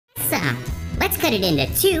salsa. Let's cut it into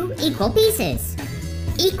 2 equal pieces.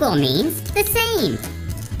 Equal means the same.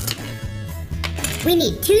 We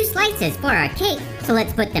need 2 slices for our cake, so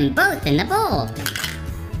let's put them both in the bowl.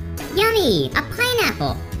 Yummy! A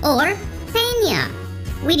pineapple, or piña.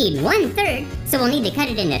 We need 1/3, so we'll need to cut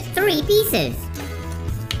it into 3 pieces.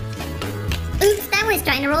 Oops, that was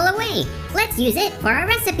trying to roll away. Let's use it for our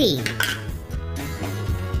recipe.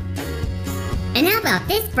 And how about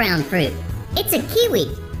this brown fruit? It's a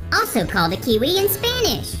kiwi, also called a kiwi in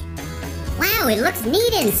Spanish. Wow, it looks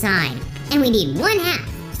neat inside. And we need 1/2,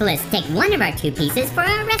 so let's take one of our 2 pieces for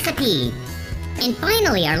our recipe. And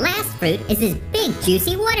finally, our last fruit is this big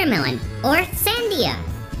juicy watermelon, or sandia.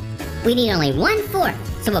 We need only 1/4,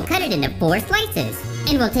 so we'll cut it into 4 slices.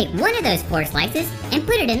 And we'll take one of those 4 slices and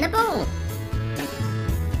put it in the bowl.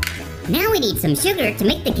 Now we need some sugar to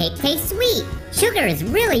make the cake taste sweet. Sugar is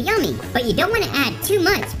really yummy, but you don't want to add too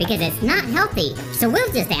much because it's not healthy. So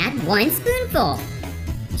we'll just add 1 spoonful.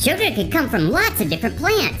 Sugar could come from lots of different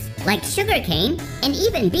plants, like sugarcane and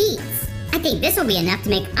even beets. I think this will be enough to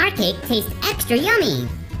make our cake taste extra yummy.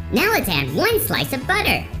 Now let's add 1 slice of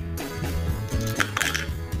butter.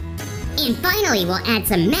 And finally, we'll add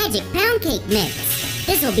some magic pound cake mix.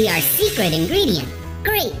 This will be our secret ingredient.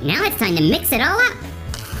 Great, now it's time to mix it all up.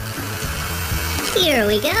 Here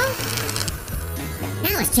we go.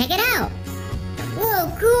 Now let's check it out.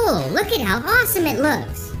 Whoa, cool, look at how awesome it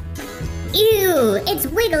looks. Ew, it's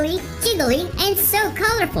wiggly, jiggly, and so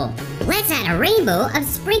colorful. Let's add a rainbow of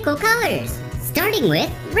sprinkle colors, starting with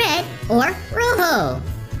red or rojo.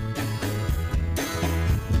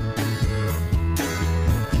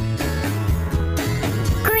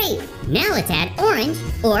 Great, now let's add orange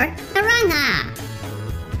or naranja.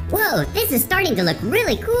 Whoa, this is starting to look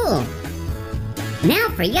really cool. Now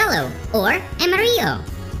for yellow or amarillo.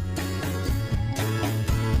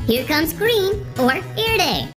 Here comes green or verde.